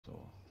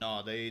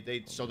No,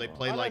 so they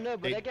play I like don't know,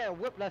 but they're getting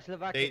whipped like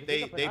Slovakia.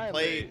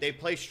 they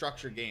play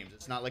structured games.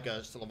 It's not like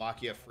a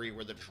Slovakia free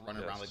where they're just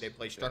running around. Like they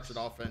play structured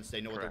offense.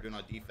 They know what they're doing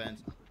on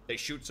defense. They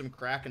shoot some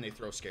crack and they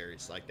throw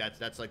scaries. Like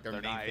that's like their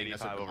main thing.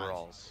 That's their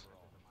overalls.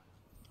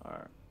 All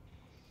right.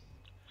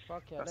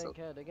 Fuck yeah, I don't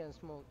care. They're getting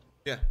smoked.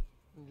 Yeah.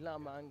 Let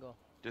them go.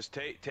 Just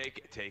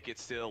take it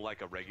still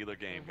like a regular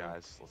game,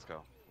 guys. Let's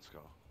go. Let's go.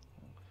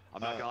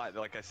 I'm not gonna lie.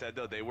 Like I said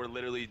though, they were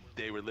literally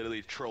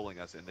trolling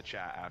us in the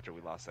chat after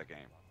we lost that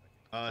game.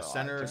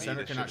 Center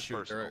cannot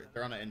shoot.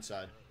 They're on the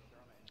inside.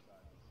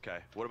 Okay.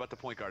 What about the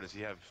point guard? Does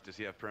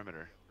he have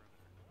perimeter?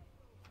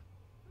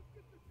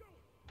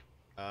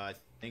 I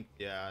think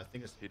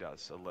it's, he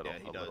does a little. Yeah,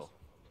 he does. Little.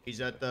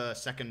 He's at the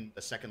second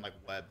like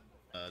web,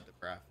 the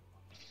graph.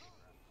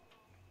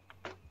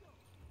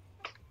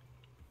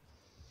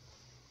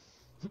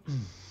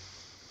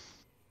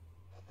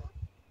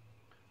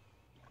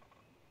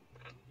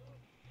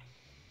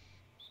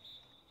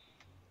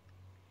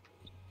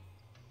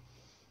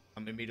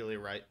 I'm immediately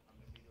right.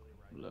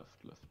 Left.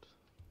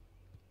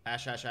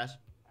 Hash. Jinx?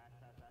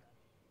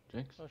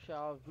 Oh shit,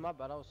 my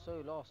bad, I was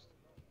so lost.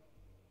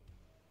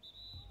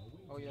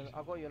 Oh yeah,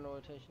 I got you in the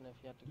rotation if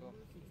you had to go.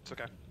 It's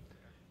okay.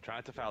 Try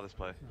not to foul this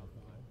play.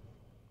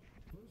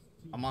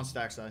 I'm on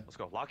stack side. Let's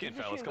go. Lock in,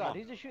 He's fellas. Come on.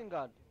 He's a shooting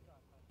guard.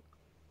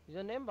 He's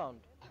an inbound.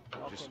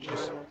 Just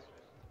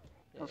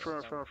I'm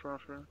sure. I'm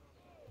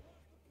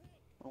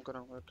good.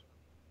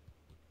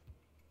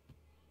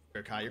 You're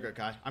good, Kai. You're good,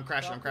 Kai. I'm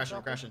crashing.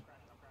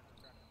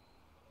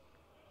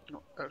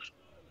 No, X.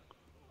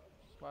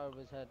 Right over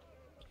his head.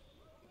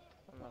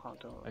 I can't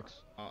do it.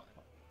 X. I'm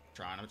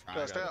trying.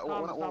 Stay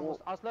out.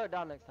 I'll slow it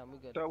down next time. We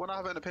good. When I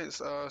have it in the paint,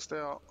 stay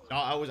out. No,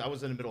 I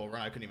was in the middle of a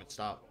run. I couldn't even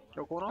stop.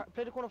 Your corner?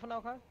 Play the corner for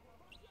now, Kai.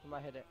 I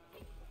might hit it.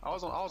 I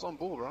was on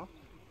ball, bro.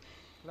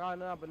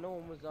 No, but no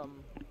one was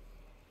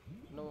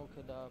no one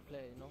could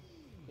play. You know,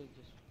 could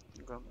just.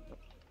 Okay.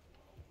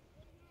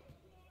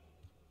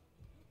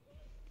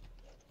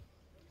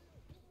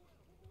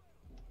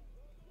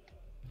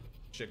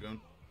 Shit,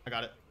 Goon. I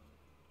got it.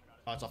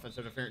 Oh, it's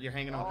offensive interference. You're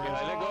hanging on. Yeah,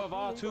 let go of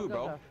R2,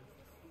 bro.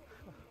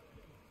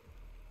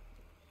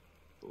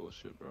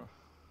 Bullshit, bro.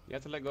 You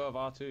have to let go of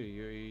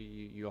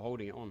R2. You're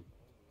holding it on.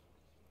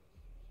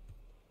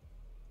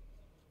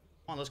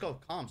 Come on, let's go.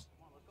 Comms.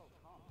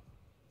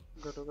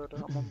 Good.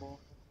 I'm on ball.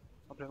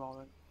 I'll play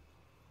Marvin.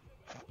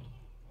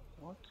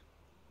 What?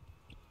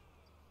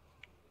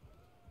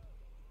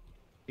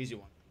 Easy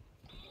one.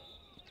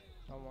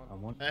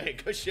 I'm on. Hey,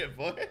 good shit,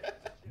 boy.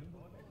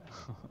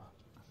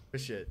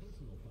 Good shit.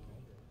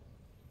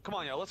 Come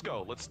on, y'all. Let's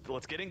go. Let's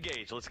get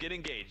engaged.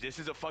 This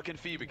is a fucking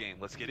FIBA game.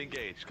 Let's get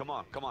engaged. Come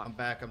on. I'm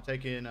back. I'm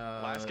taking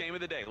last game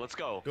of the day. Let's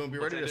go. Gonna be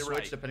ready to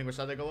switch depending which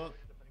side they go up.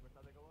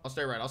 I'll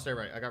stay right.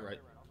 I got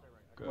right.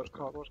 Watch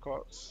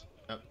cards.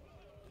 Yep.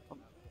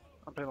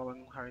 I'm playing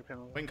Marvin. Harry playing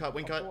Marvin.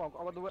 Wing cut. Oh,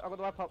 I got the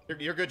wipe up.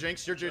 You're good,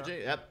 Jinx. You're good.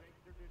 Yep.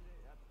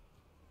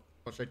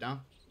 Go straight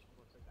down.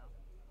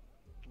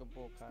 Good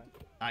ball, Kai.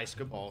 Nice.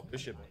 Good ball. Good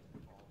shit.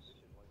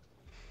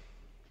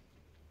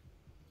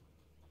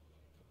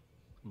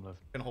 I'm left.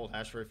 Gonna hold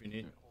hash for if you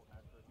need.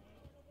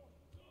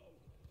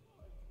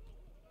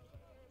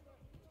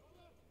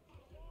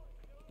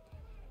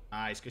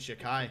 Nice. Good shit,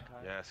 Kai.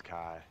 Yes,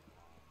 Kai.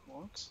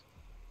 What?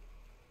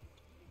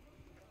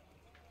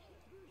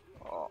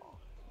 Oh,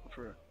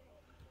 for real.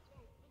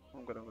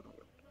 I'm good.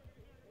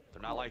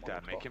 They're not like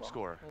that. Make him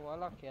score. Oh,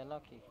 unlucky.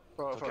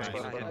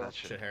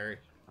 Shit, Harry.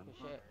 Good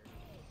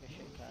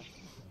shit, Kai.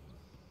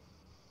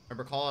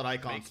 Remember, call it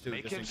icons too.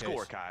 Make just him in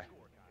score, case. Kai.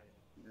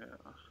 Yeah.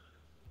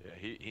 Yeah,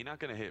 he not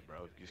gonna hit,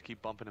 bro. Just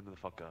keep bumping him the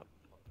fuck up.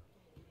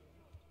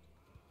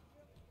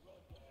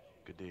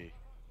 Good D.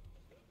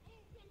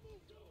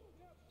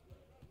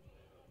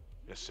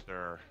 Yes,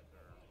 sir.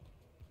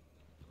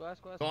 Go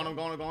on.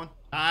 Going.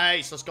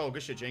 Nice. Let's go.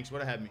 Good shit, Jinx.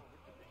 Would have had me.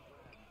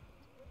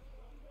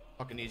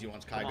 Fucking easy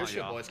ones, Kai. Good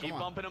shit, boys. Keep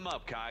bumping him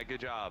up, Kai. Good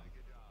job.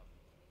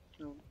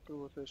 Good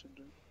rotation,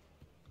 dude.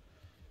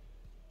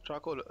 Try to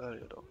call it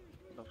earlier though.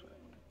 Nothing.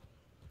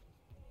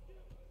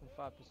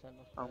 5%.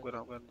 I'm good.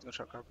 I'm gonna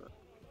try to grab it.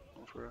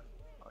 I'm for real.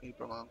 He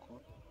broke my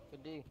ankle.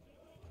 Good D.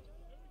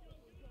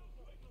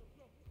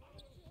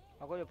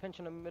 I got your pinch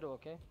in the middle,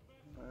 okay?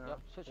 Yeah. Yep,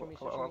 switch me.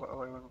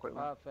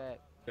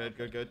 Perfect.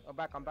 Good. I'm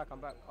back.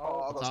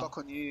 Oh, I got stuck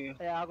on you.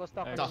 Yeah, I got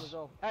stuck on you as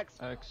well. X.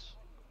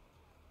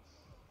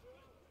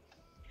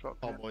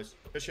 Oh, boys.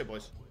 Good shit,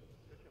 boys.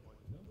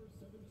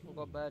 We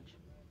got badge.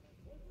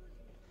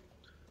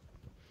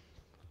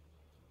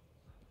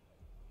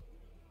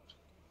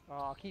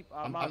 Oh,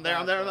 I'm there.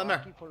 I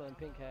keep following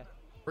pink hair.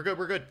 We're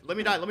good. Let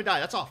me die.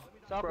 That's off.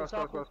 Cross.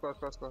 Oh,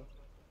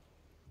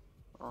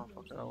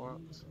 fuck that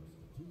works.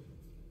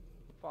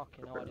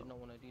 Fucking hell, I did not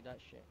want to do that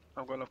shit.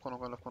 I'm going left corner.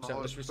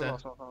 Let's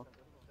reset.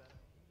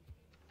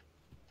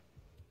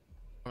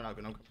 Coming out.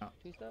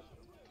 2-step.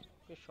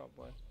 Good shot,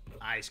 boy.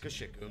 Nice. Good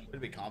shit, Goon. Way to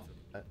be confident.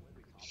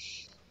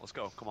 Let's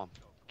go. Come on.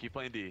 Keep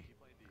playing D.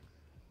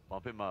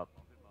 Bump him up.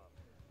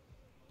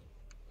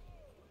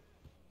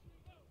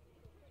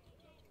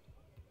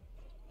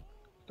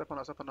 Step on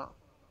that.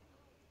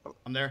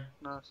 I'm there.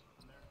 Nice.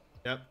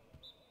 Yep.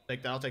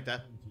 Take that. I'll take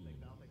that.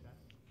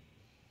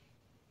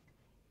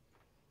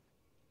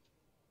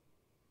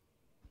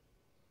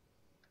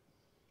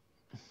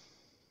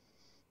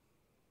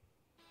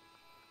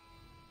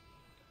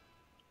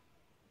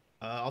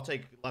 I'll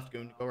take left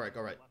goon. Go right.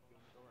 Go right.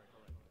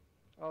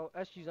 Oh,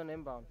 SG's on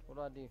inbound. What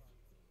do I do?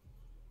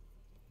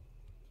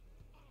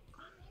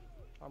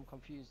 I'm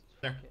confused.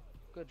 There. Okay.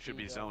 Good. Should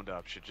be zoned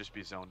up. Should just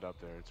be zoned up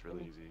there. It's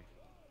really easy.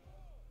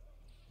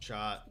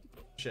 Shot.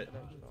 Shit.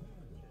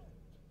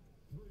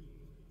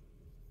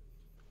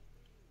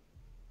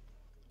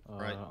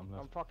 Right.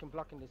 I'm fucking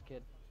blocking this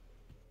kid.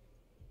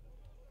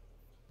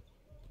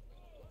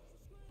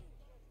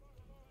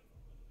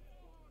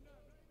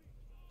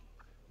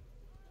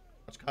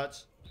 Watch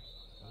cuts.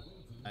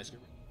 Nice.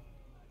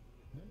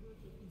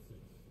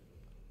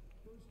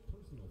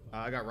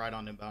 I got right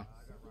on inbound.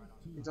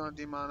 He's on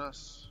D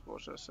minus.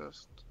 Watch the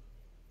assist.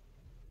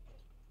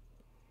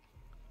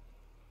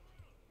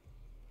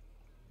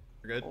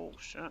 You're good. Oh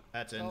shit.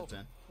 That's in. It's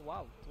in.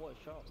 Wow, what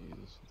a shot.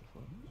 Jesus,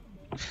 what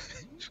the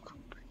fuck?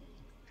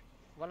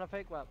 Wanna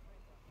fake wrap?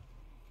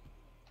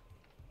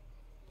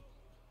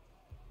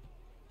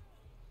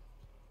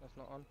 That's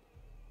not on.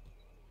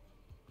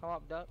 Come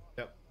up, duck.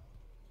 Yep.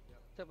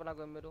 Except when I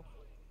go middle.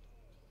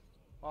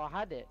 Oh, I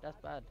had it. That's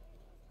bad.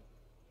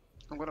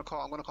 I'm gonna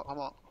call. I'm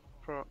out.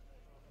 Pro.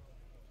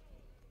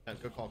 Yeah,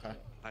 good call, Kai.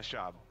 Nice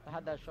job. I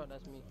had that shot.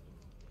 That's me.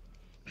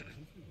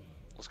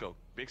 Let's go.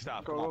 Big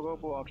stop. Go, Come on. go,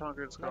 ball. I'm trying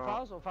to get this No guy.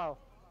 fouls or foul?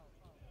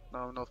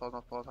 No, no foul,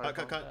 no foul.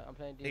 Cut. I'm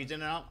playing D. He's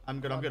in and out. I'm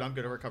good. I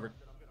recovered.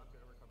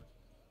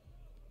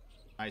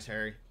 Nice,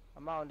 Harry.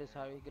 I'm out on this,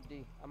 Harry. Good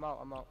D. I'm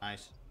out.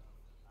 Nice.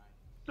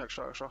 Next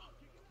shot.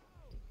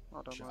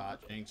 I don't mind.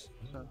 Shot, Jinx.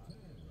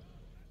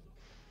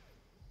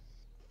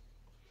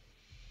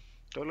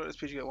 Don't let this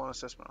PG get one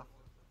assist, man.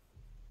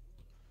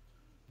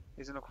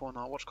 He's in the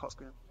corner. Watch cut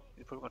screen.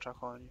 He's probably gonna try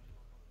calling you.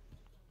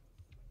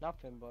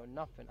 Nothing, bro.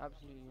 Nothing.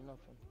 Absolutely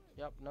nothing.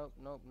 Yep.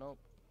 Nope.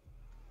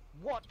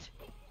 What?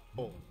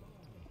 Oh.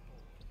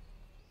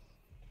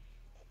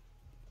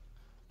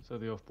 So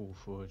the off ball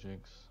for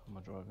Jinx. Am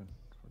I driving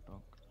for a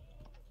dunk?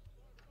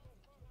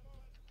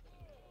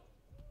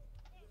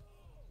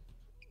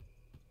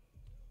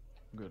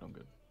 I'm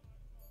good.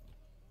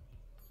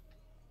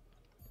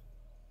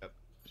 Yep.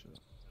 Sure.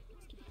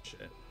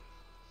 Shit.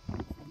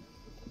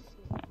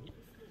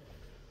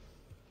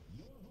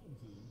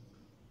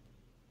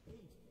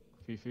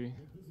 Fifi.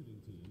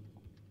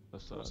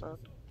 Left side. Left side.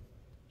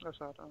 Left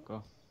side.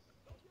 Go.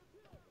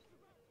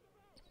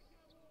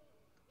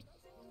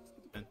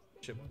 And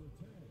chip.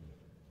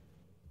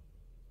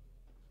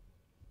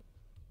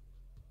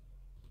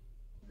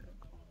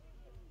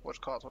 Watch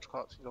cards.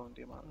 He's on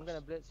D minus. I'm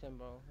gonna blitz him,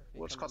 bro.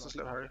 Watch cards and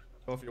slip, Harry.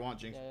 Go if you want,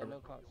 Jinx. Yeah, no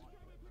cuts.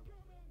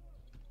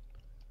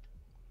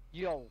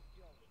 Yo.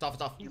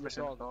 Stop. He's You're a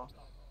missing dog. the goal.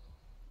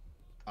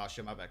 Oh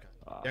shit, my bad.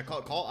 Yeah,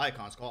 call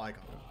icons.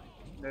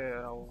 Yeah,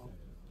 I will.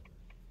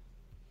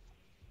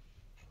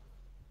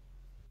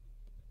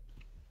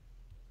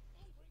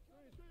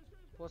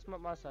 What's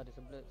my side? It's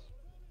a blitz.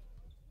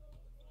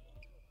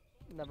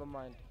 Never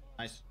mind.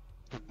 Nice.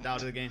 Down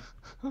to the game.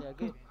 Yeah,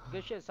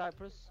 good shit,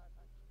 Cyprus.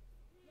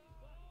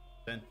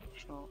 Then.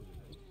 Shot.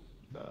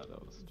 Nah,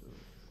 that was true.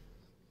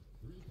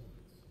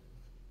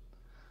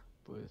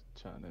 Boys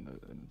chatting in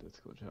the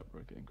Discord chat,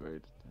 bro, getting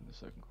graded in the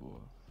second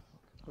quarter.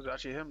 Was it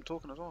actually him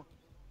talking as well?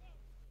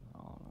 I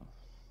don't know.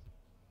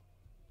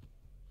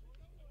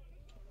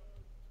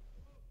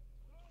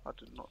 I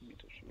did not mean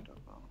to shoot him.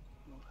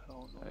 No,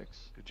 hell no.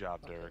 X. Good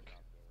job, Derek.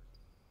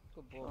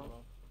 Good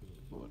ball,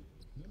 bro.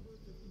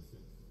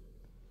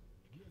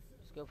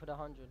 Let's go for the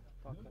 100.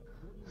 Fuck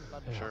it.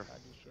 Blood the Sure. fuck out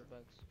of these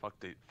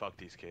shitbags. Fuck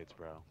these kids,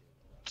 bro.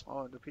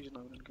 Oh, the PG's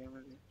not even in the game,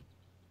 is he?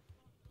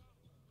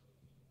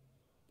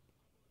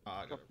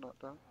 I got Drop it. that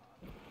down.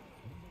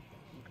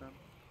 Okay.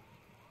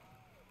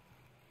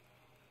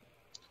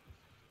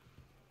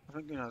 I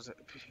think he has it.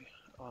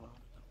 Oh no.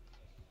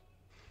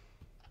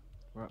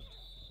 Right.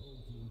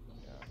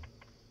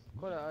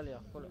 Call it earlier.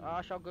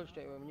 I shall go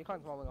straight away. When you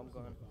can't come my wing, I'm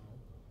going.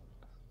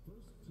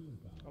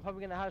 I'm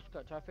probably gonna hash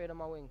cut. Try fade on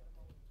my wing.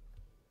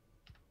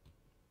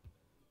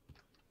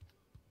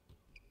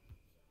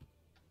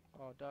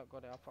 Oh, Dirk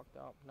got it. I fucked it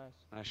up.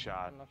 Nice. Nice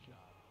shot. Unlucky.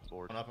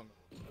 Board. One up.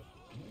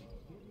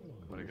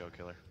 Way to go,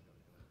 killer.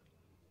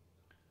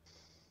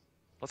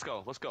 Let's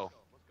go.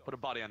 Put a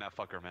body on that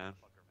fucker, man.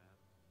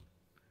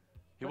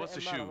 He wants to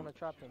Put it in man, I shoot. wanna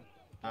trap him.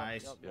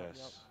 Nice.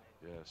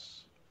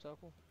 Yes.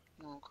 Circle.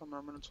 Oh, come on,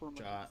 I'm in a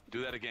tournament. Shot.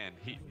 Do that again.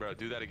 Bro,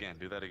 do that again.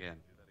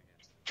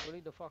 Bully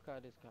the fuck out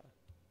of this guy.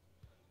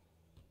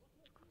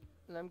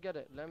 Let him get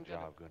it. Good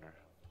job, Gunnar.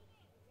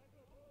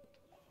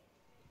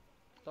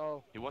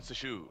 So, He wants to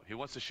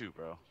shoot,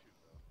 bro.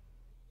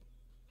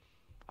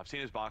 I've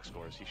seen his box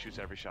scores. He shoots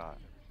every shot.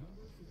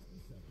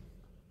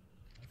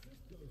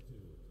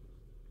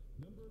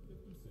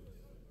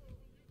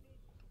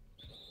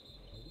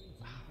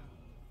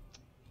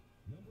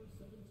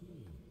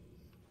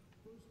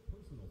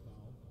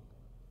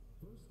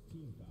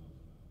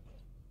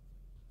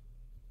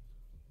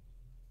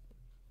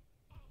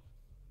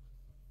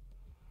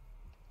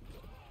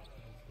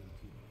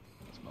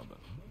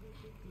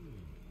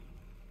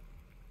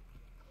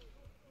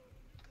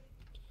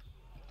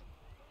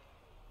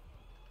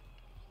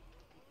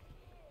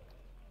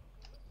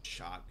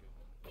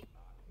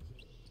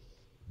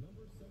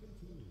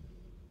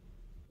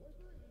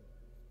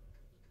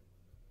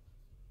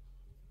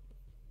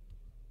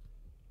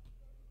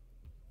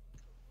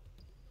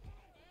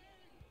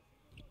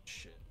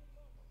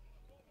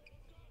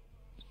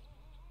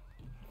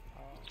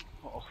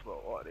 Oh, bro,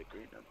 what are they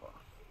greening, bro?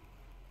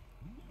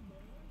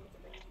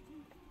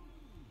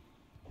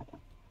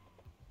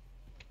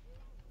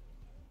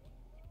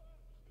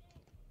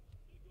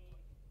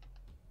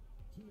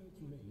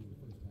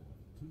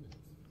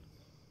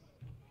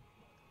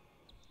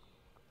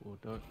 Oh,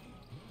 duck.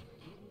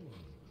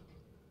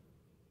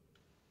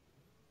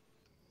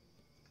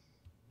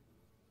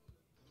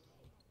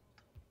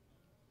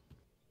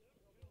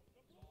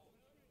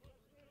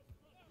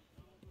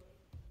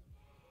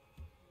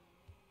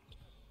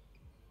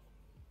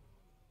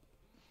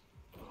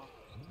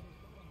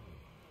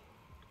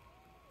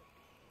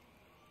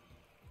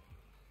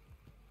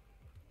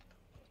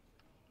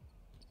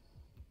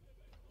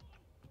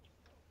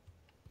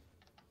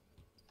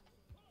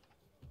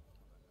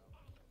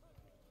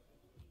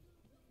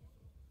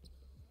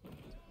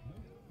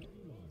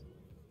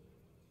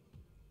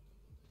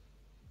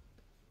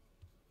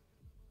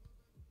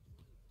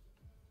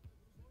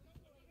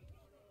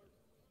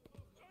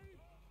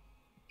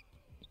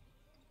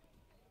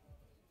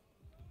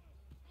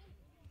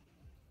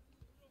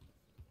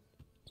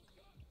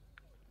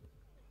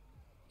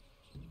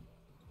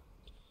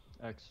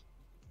 X.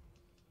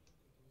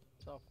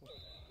 Circle.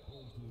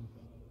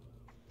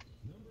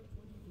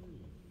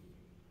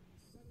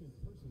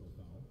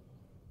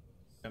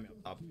 Got me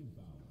on top.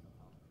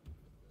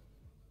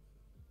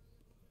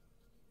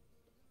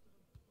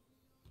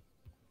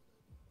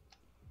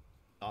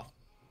 Off.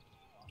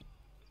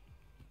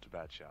 It's a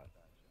bad shot.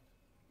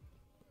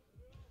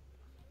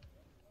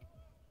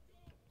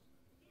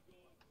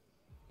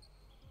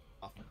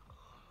 Off.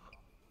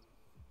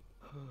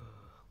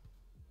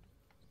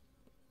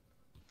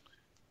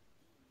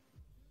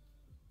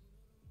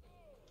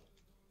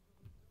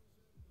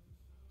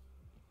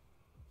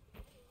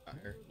 Got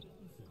her.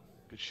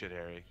 Good shit,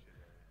 Harry.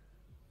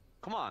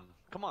 Come on,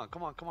 come on,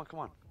 come on, come on, come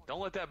on. Don't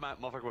let that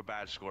motherfucker with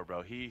badge score,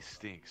 bro. He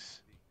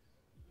stinks.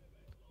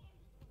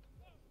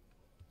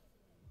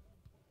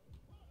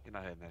 You're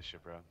not hitting that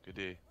shit, bro. Good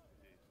D.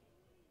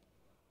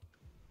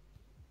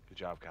 Good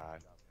job, Kai.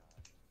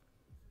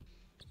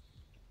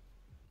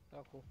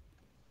 Circle.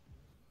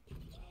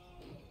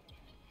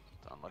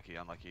 It's unlucky,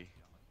 unlucky.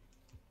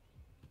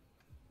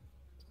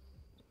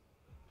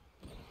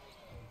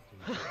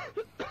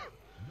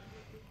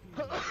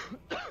 Let's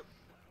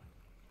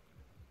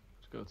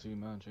go 2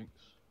 man, Jinx.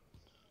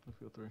 I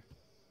feel 3.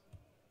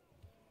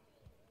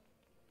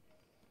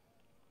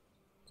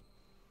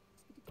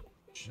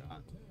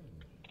 Shot.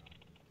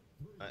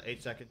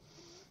 8 seconds.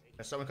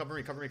 Someone cover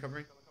me, cover me, cover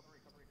me.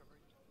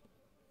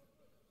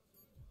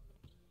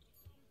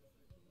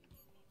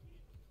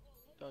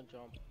 Don't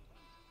jump.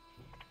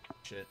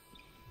 Shit.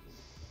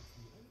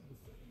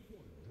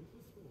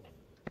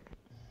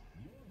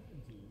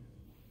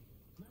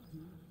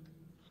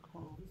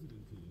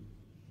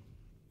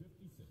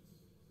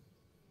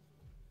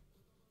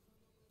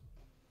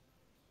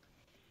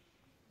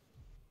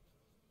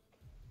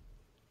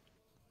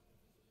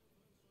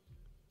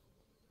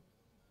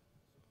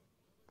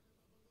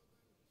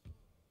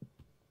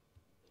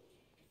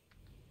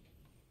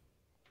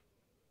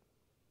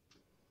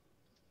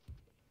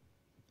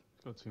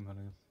 Let's go 2 man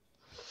again.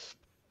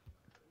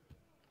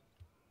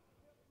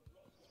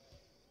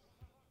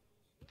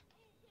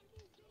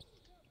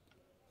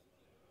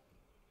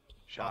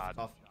 Shot.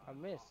 Off. I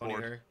missed. Funny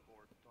Board. her.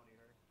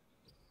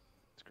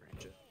 It's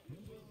great.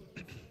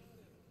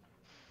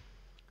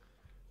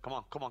 Come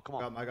on, come on, come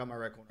on. I got my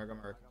right corner. I got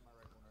my right corner.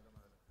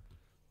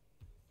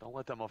 Don't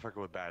let that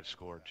motherfucker with badge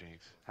score,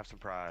 Jinx. Have some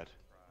pride.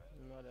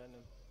 Not at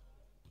him.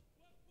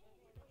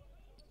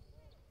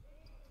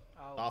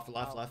 Out, Off,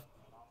 left, out. left.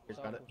 He's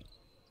got it. Circle.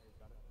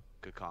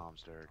 Good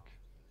comms, Dirk.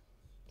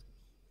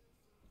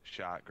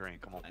 Shot, green.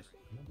 Come on. Nice.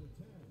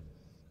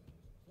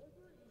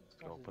 Let's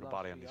go. That's Put a his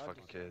body last on these three. I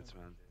fucking just- kids,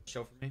 man.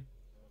 Show for me.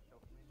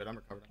 Good, I'm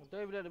recovered.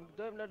 Don't even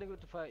let him go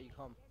to fight you.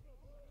 Come.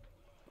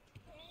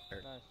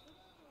 There. Nice.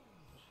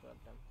 Just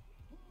shot them.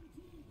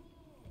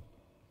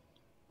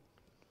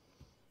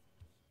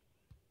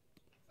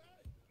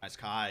 Nice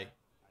Kai.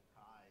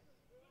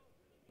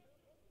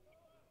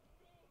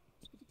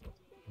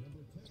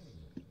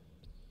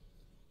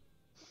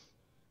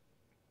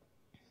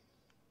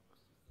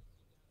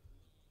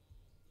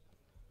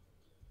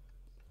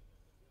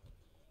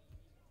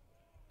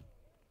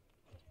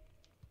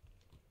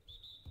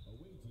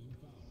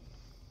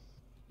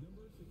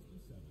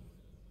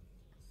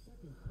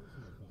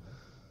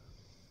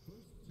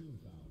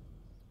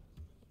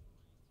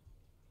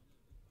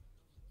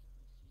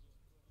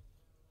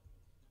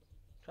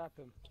 Trap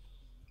him.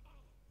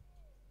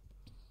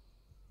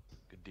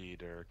 Good D,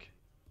 Dirk.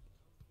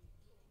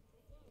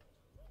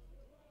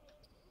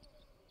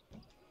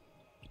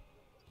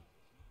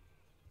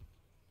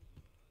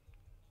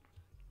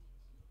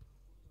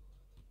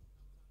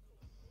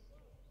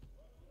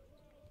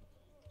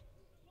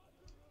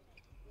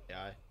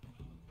 Yeah.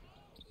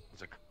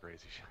 That's a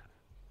crazy shot.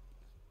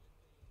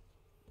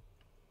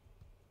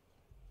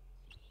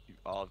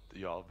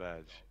 You all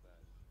badge.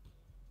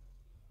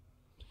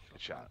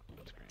 Good shot.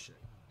 That's great. Shit.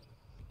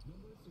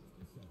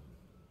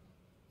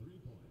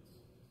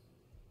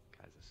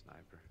 Guys, this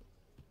Sniper.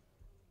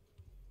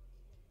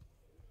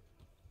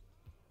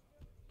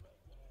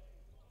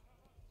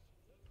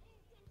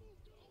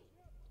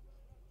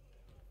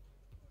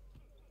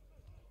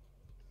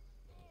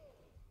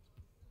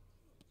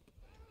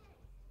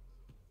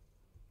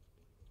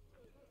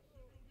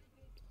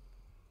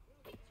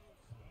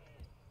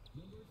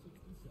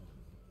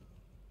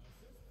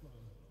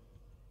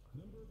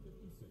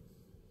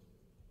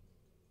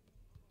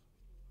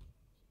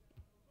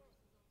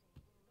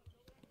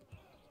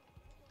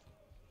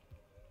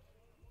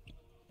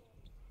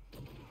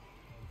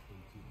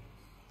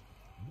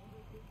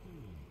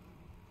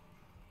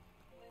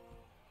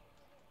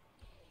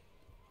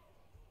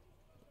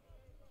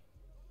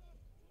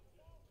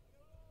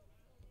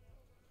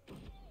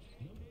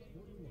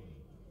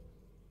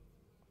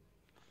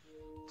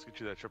 Let's get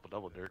you that triple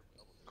double, Dirk.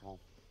 Come on.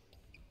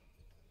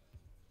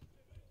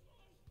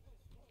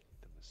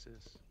 Them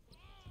assists.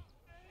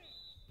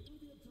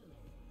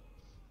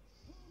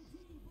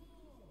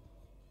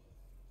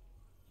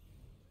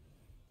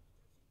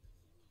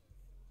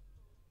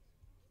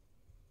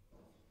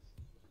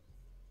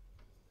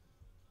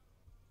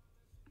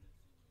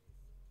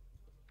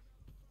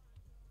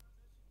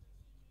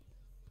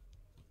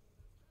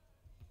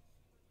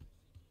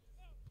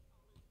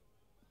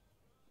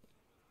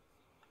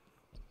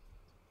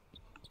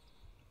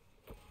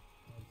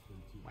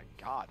 My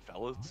God,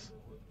 fellas.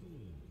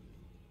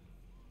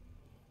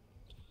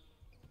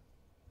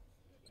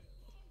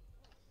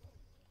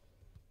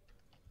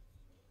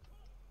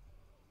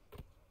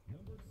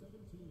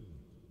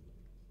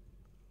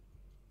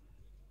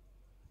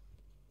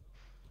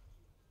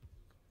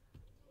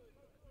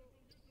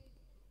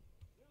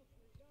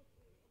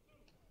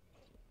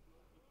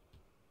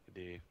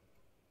 D.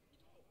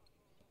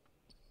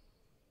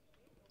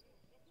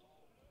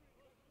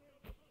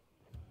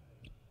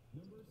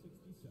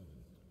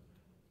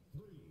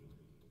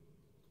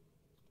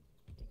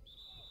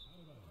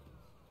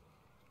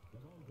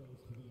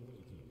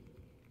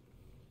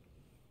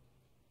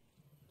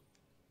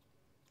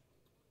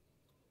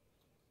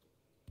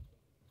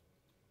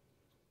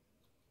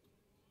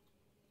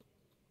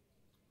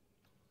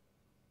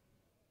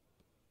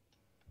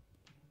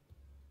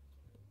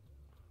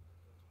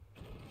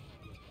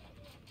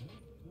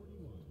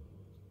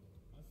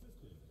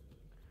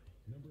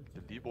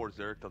 The D boards,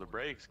 Dirk, to the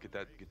breaks. Get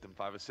them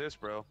 5 assists,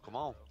 bro. Come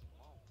on.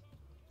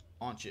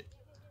 Launch it.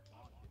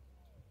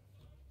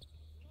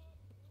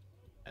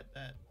 At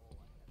that.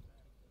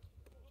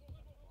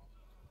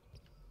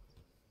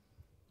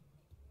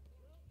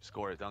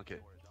 Score it, dunk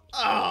it.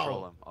 Oh!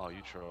 Troll him. Oh,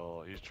 you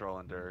troll. You're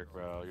trolling Dirk,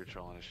 bro. You're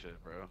trolling his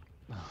shit, bro.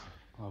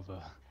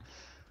 Mother.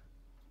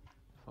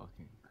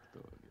 Fucking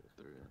thought I'd get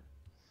through it.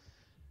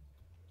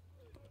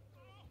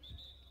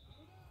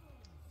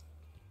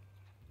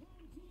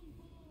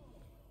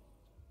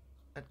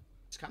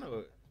 It's kind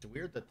of it's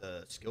weird that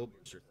the skill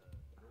booster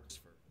is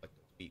for like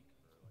the week.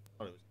 I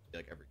thought it was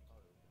like every.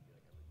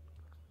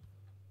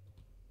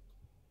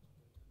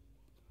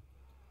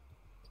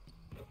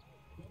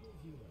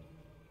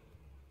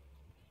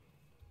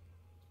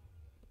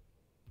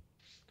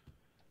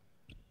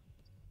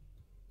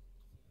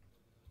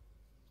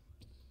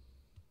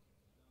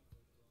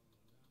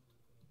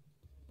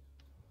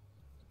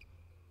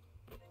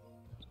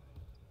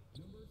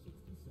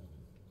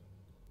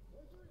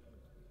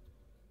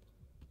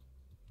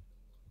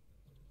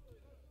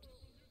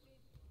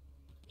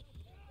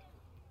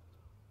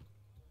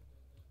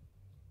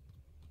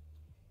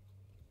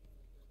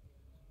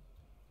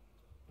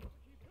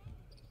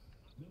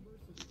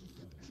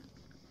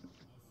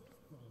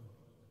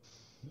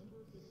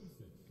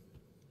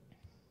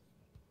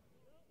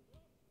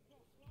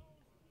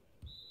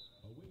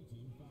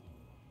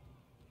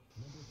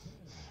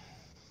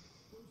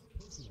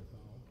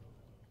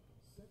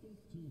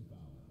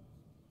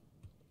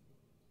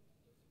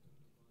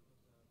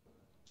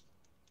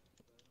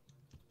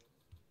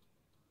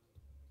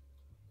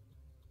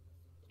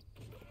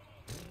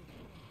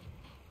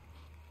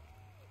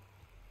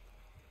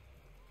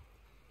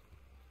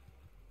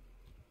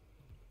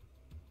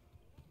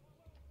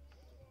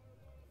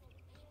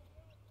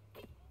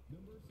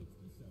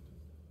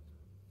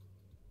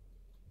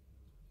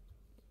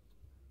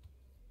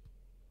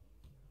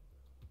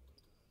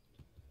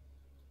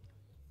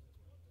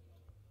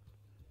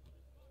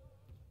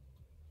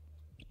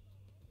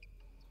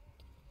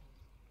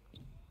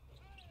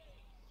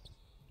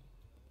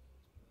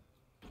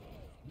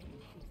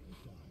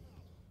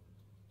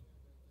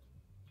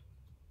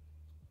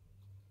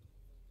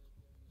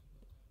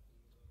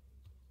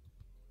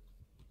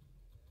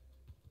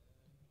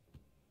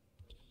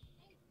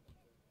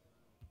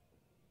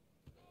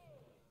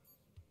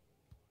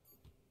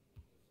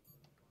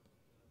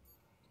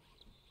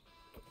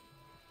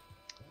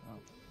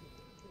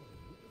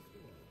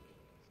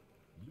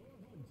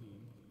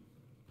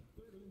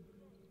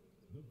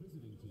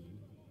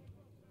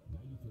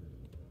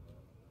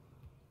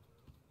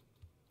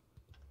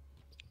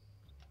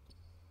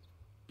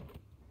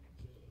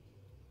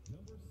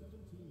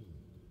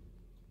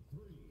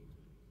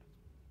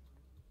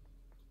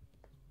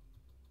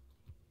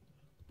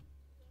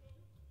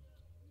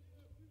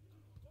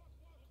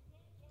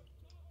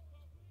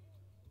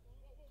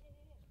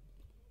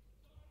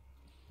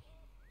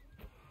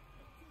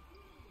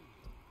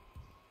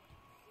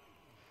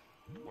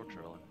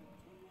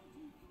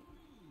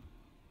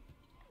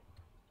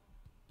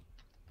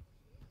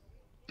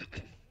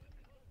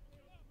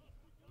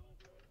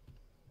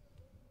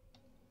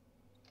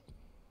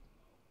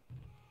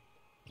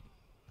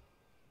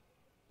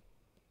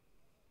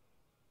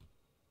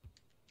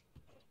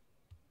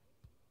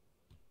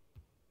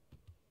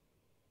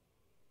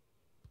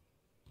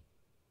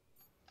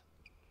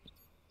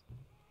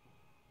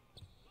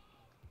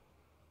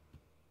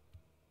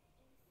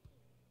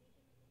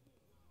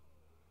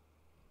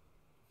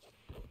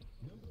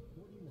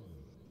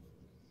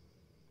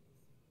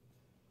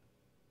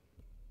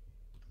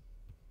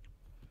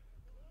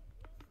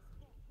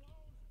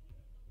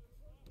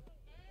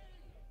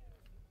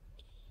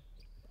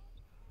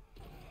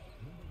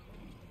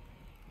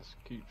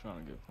 keep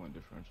trying to get point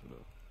differential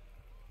though.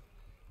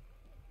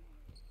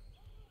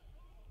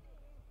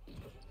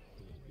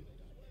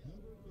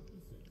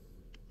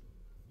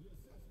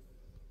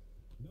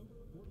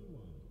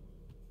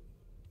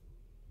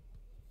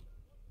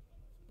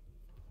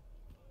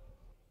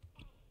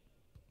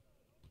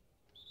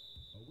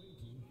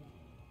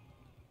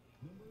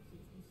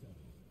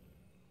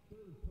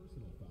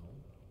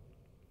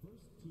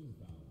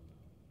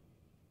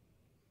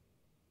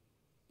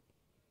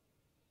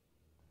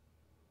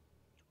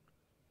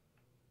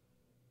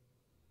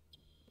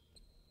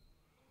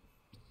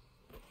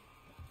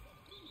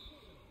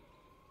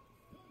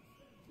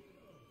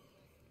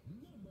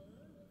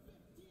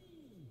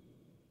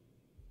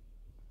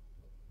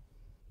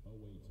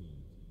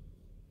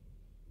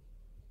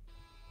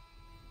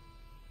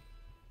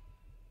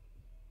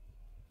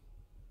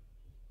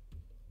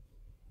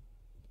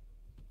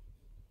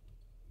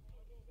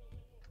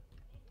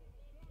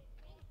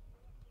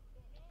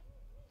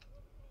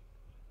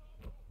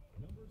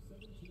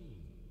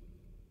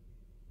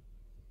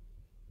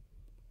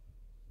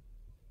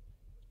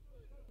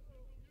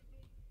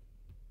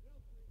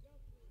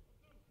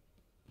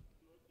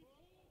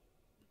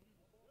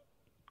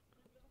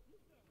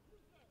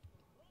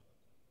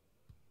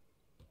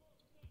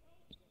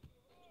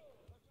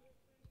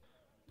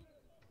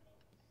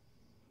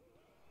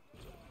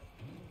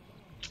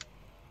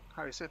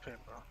 How you sipping,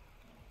 bro?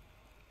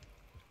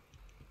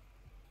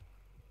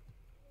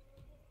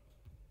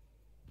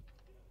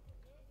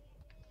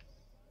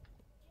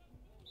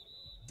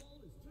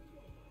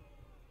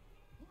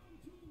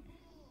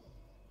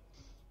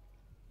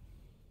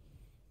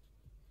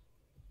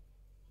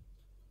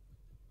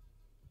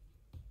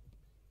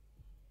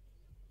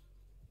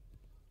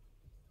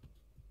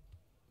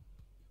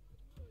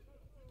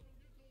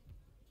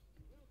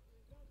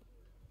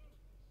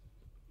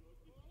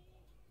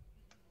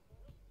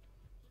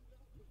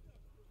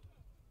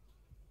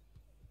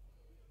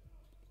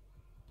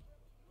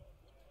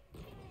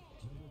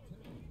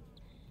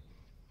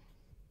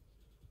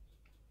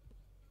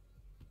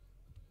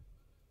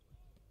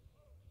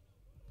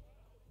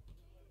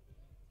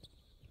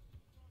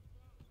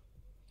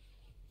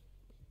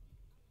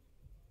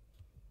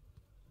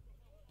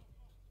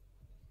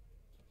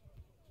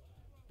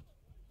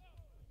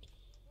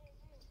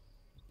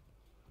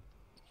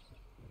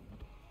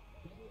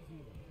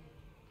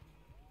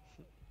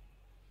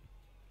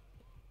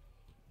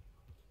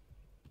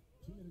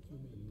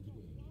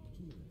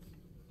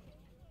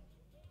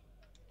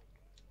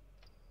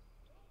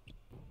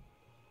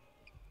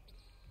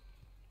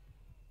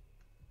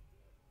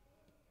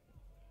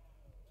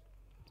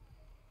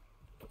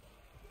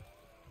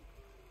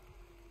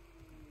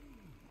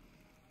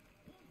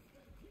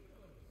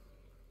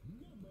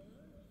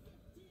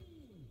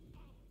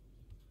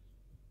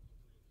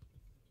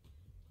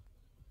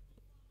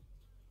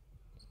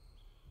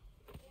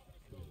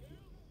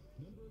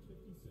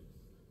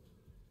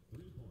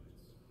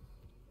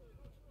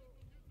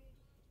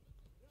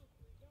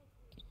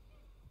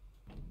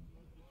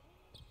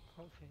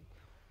 Perfect.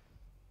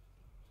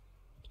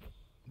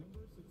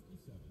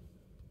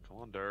 Come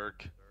on,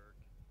 Dirk.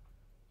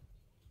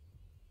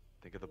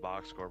 Think of the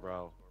box score,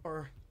 bro.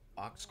 Or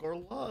box score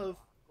love.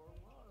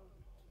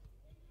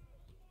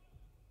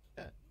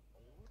 Yeah.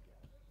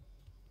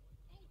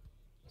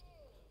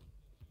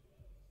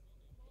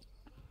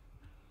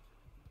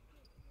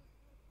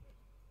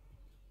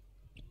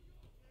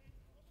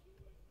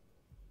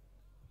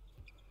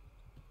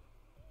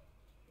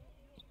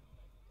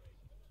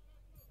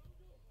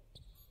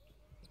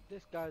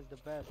 This guy's the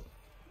best.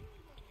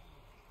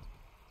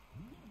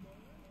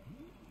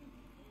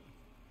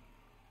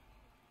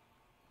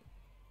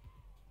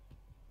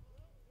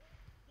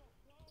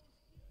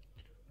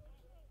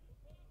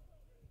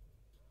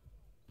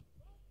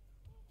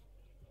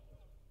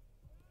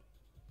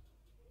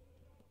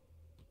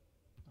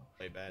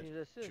 Play bad. He's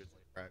assist. Shoots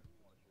like crack.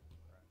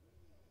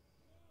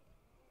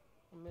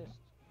 I missed.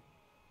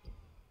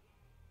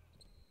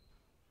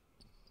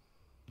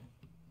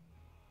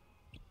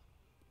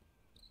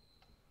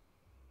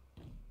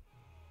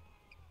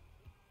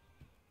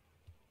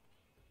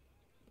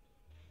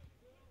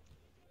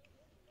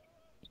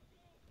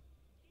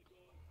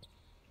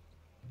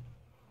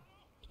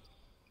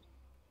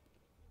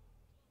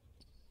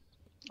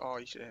 Oh,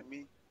 you should hit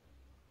me.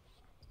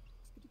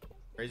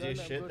 Crazy Done as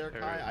that shit good. there,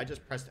 Kai. I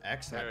just pressed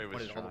X and Harry I was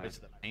pointed all the way trying.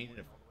 to the paint.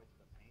 And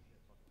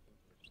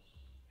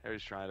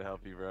Harry's trying to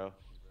help you, bro.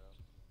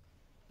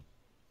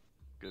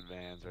 Good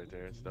Vans right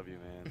there. It's W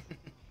Vans.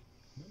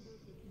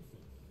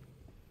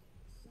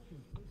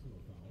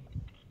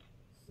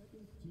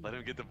 Let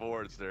him get the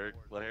boards, Dirk.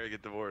 Let Harry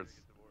get the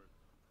boards.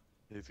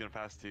 He's gonna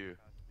pass to you.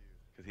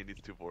 Because he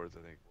needs 2 boards,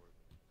 I think.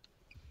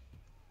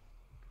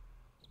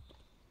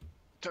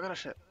 Check that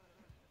shit.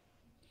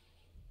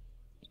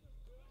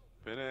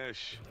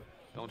 Finish.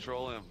 Don't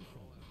troll him.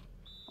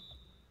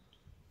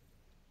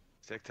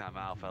 Sick time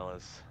out,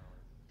 fellas.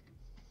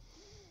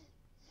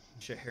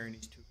 shit, Harry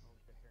needs two.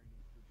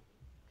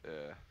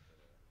 Yeah.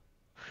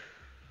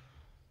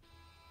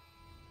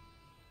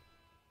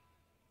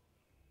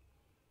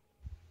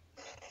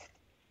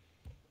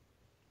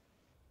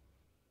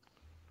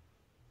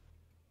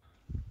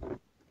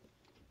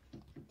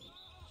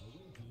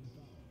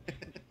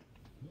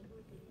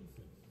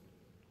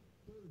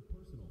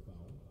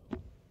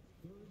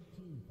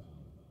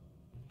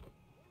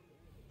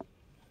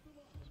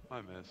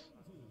 I miss.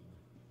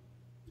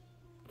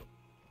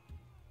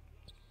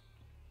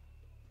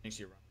 Thinks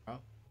you run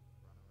out.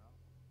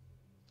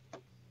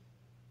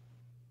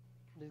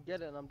 Just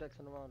get it and I'm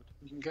dexing around.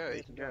 You can get it,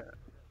 you can get it.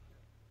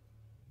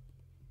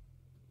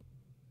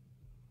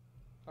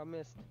 I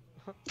missed.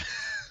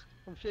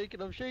 I'm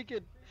shaking, I'm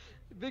shaking.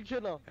 Big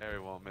chinner. Harry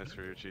won't miss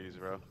for your cheese,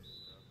 bro.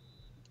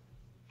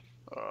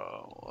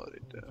 Oh, what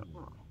did that?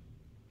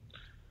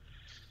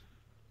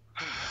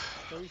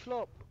 Can we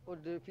flop? Or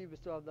do FIBA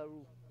still have that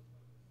rule?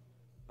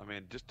 I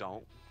mean, just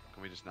don't.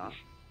 Can we just not?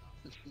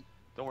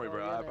 Don't worry, Oh,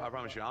 bro. yeah, I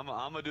promise you. I'm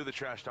gonna do the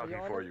trash talking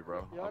on for it? you,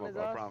 bro. You on his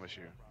I ass? promise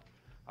you.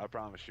 I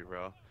promise you,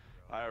 bro.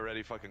 I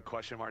already fucking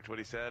question marked what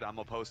he said. I'm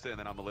gonna post it and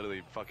then I'm gonna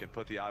literally fucking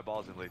put the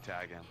eyeballs and literally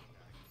tag him.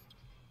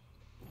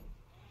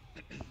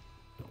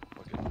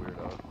 Fucking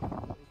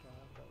weirdo.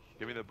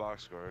 Give me the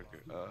box score,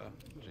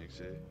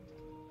 Jinxie.